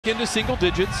Into single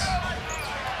digits.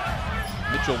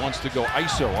 Mitchell wants to go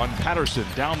ISO on Patterson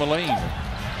down the lane.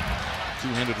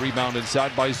 Two-handed rebound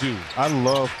inside by Zoo. I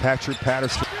love Patrick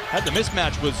Patterson. Had the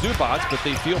mismatch with Zubats, but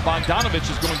they feel Bogdanovich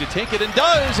is going to take it and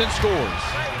does and scores.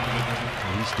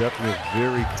 He's definitely a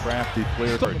very crafty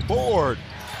player. Board.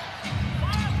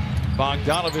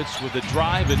 Bogdanovich with a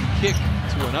drive and kick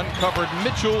to an uncovered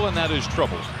Mitchell, and that is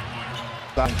trouble.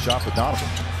 Shot for Donovan.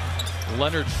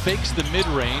 Leonard fakes the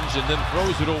mid-range and then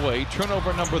throws it away.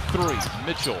 Turnover number 3.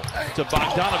 Mitchell to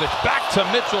Bogdanovich. Back to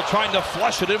Mitchell, trying to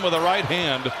flush it in with a right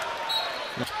hand.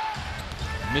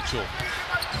 Mitchell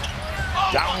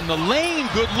down the lane.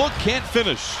 Good look, can't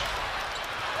finish.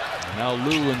 And now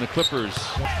Lou and the Clippers.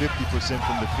 50%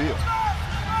 from the field.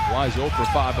 Kawhi's 0 for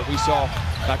 5, but we saw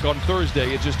back on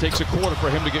Thursday it just takes a quarter for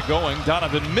him to get going.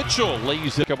 Donovan Mitchell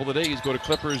lays it a couple of days. Go to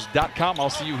clippers.com. I'll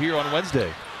see you here on Wednesday.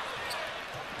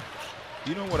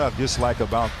 You know what I dislike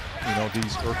about,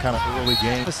 these kind of early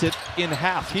games? Sit in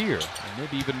half here, and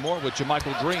maybe even more with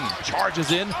JaMychal Green.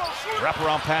 Charges in,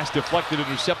 wraparound pass deflected,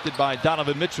 intercepted by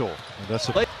Donovan Mitchell. Well, that's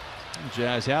a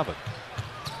Jazz have it.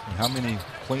 And how many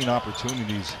clean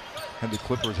opportunities had the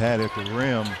Clippers had at the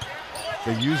rim?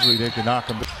 They can knock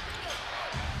them.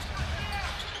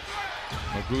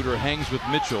 Magruder hangs with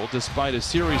Mitchell despite a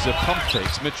series of pump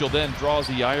fakes. Mitchell then draws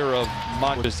the ire of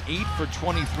Montes. 8 for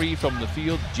 23 from the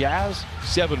field. Jazz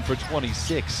 7 for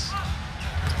 26.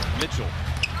 Mitchell,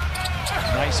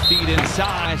 nice feed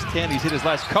inside. 10. He's hit his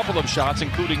last couple of shots,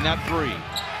 including that 3.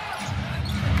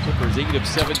 Clippers 8 of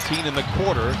 17 in the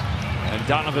quarter, and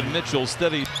Donovan Mitchell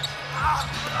steady.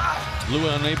 Lou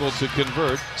unable to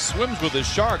convert. Swims with the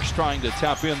Sharks, trying to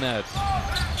tap in that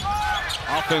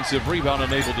offensive rebound,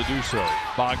 unable to do so.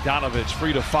 Bogdanovich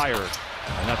free to fire.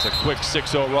 And that's a quick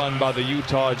 6-0 run by the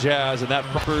Utah Jazz. And that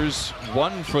Clippers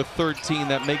 1 for 13.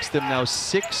 That makes them now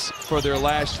 6 for their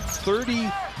last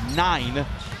 39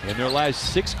 in their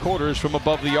last 6 quarters from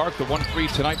above the arc. The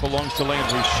 1-3 tonight belongs to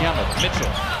Landry Shamet.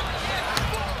 Mitchell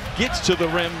gets to the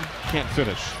rim, can't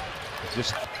finish.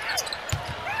 Just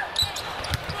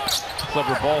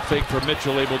clever ball fake for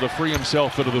Mitchell, able to free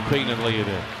himself into the paint and lay it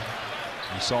in.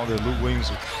 You saw that Lou Williams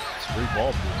was a great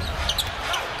ball player.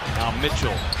 Now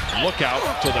Mitchell, look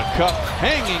out to the cup,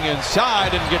 hanging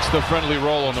inside, and gets the friendly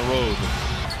roll on the road.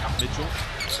 Mitchell.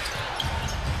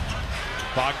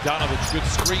 Bogdanovich, good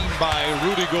screen by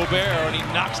Rudy Gobert, and he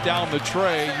knocks down the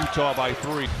tray. Utah by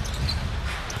 3.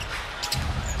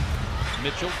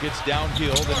 Mitchell gets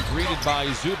downhill, then greeted by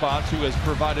Zubats, who has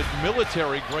provided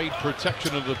military-grade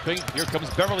protection of the paint. Here comes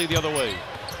Beverly the other way.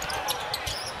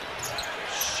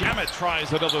 Shamet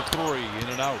tries another 3, in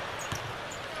and out.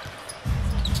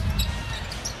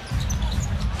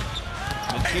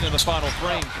 19 in the final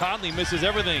frame. Conley misses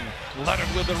everything. Leonard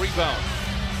with the rebound.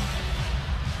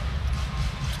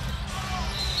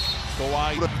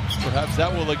 Kawhi, perhaps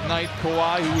that will ignite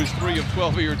Kawhi, who is 3 of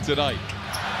 12 here tonight.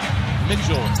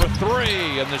 Mitchell for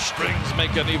 3, and the strings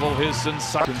make an evil hiss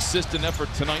inside. Consistent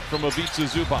effort tonight from Ivica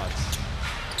Zubats.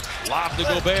 Lob to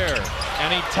Gobert,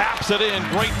 and he taps it in.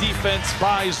 Great defense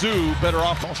by Zoo. Better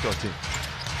off All-Star team.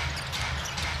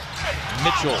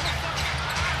 Mitchell.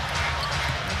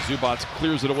 And Zubats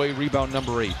clears it away. Rebound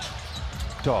number 8.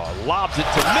 Lobs it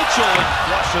to Mitchell and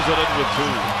flushes it in with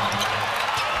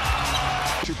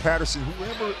 2. Patterson,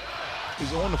 whoever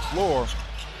is on the floor,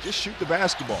 just shoot the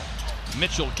basketball.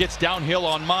 Mitchell gets downhill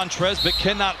on Montrez, but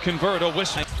cannot convert. A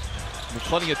whistle. With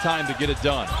plenty of time to get it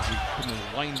done in the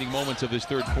winding moments of this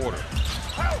third quarter.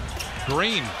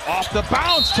 Green off the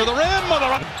bounce to the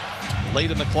rim. Late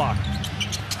in the clock.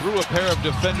 Through a pair of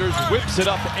defenders, whips it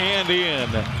up and in.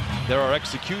 There are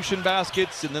execution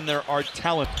baskets, and then there are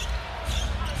talent.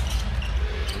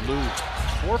 Lou,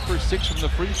 4 for 6 from the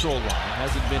free throw line.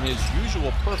 Hasn't been his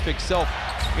usual perfect self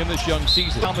in this young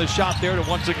season. Found the shot there to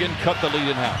once again cut the lead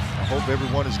in half. I hope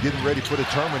everyone is getting ready for the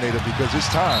Terminator, because it's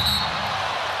time.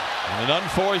 And an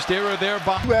unforced error there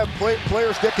by... You have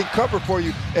players that can cover for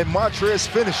you, and Montrez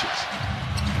finishes.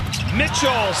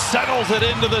 Mitchell settles it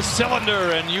into the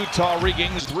cylinder, and Utah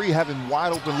regains. 3 having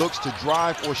wide open looks to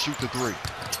drive or shoot the 3.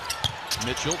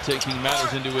 Mitchell taking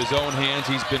matters into his own hands.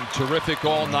 He's been terrific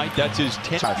all night. That's his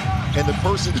 10th. And the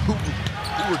person who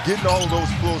were getting all of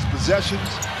those possessions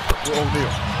were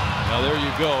O'Neal. Now there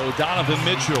you go. Donovan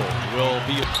Mitchell will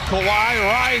be... Kawhi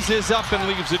rises up and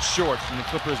leaves it short, and the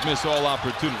Clippers miss all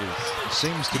opportunities. It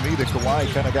seems to me that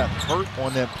Kawhi kind of got hurt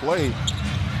on that play.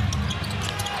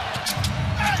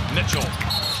 Mitchell.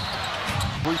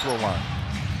 Free throw line.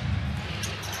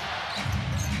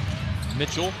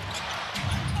 Mitchell.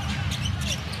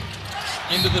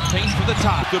 Into the paint for the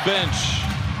top. The bench.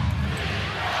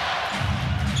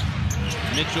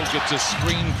 Mitchell gets a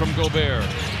screen from Gobert.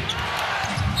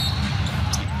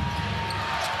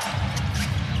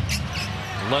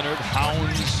 Leonard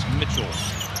hounds Mitchell.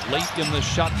 Late in the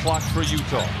shot clock for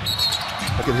Utah.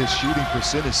 Look at his shooting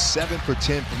percentage, 7 for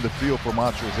 10 from the field for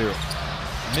Montrezl Harrell.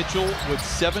 Mitchell with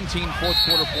 17 fourth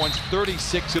quarter points,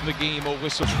 36 in the game. A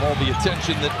whistle. All the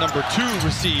attention that number 2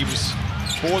 receives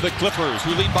for the Clippers,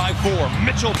 who lead by 4.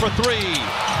 Mitchell for 3.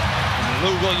 And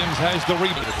Lou Williams has the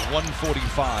rebound.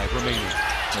 1:45 remaining.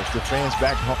 As the fans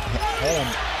back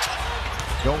home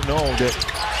don't know that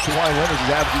Kawhi Leonard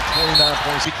is averaging 29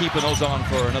 points. He's keeping those on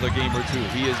for another game or 2.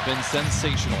 He has been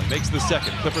sensational. He makes the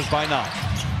second. Clippers by 9.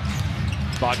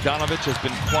 Bogdanovich has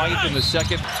been quiet in the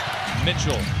second.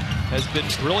 Mitchell has been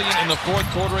brilliant in the fourth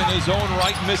quarter in his own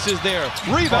right. Misses there.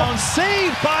 Rebound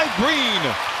saved by Green.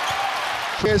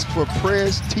 Prez for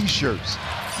Prez t-shirts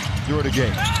during the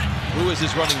game. Who is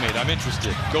his running mate? I'm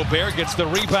interested. Gobert gets the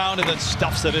rebound and then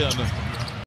stuffs it in.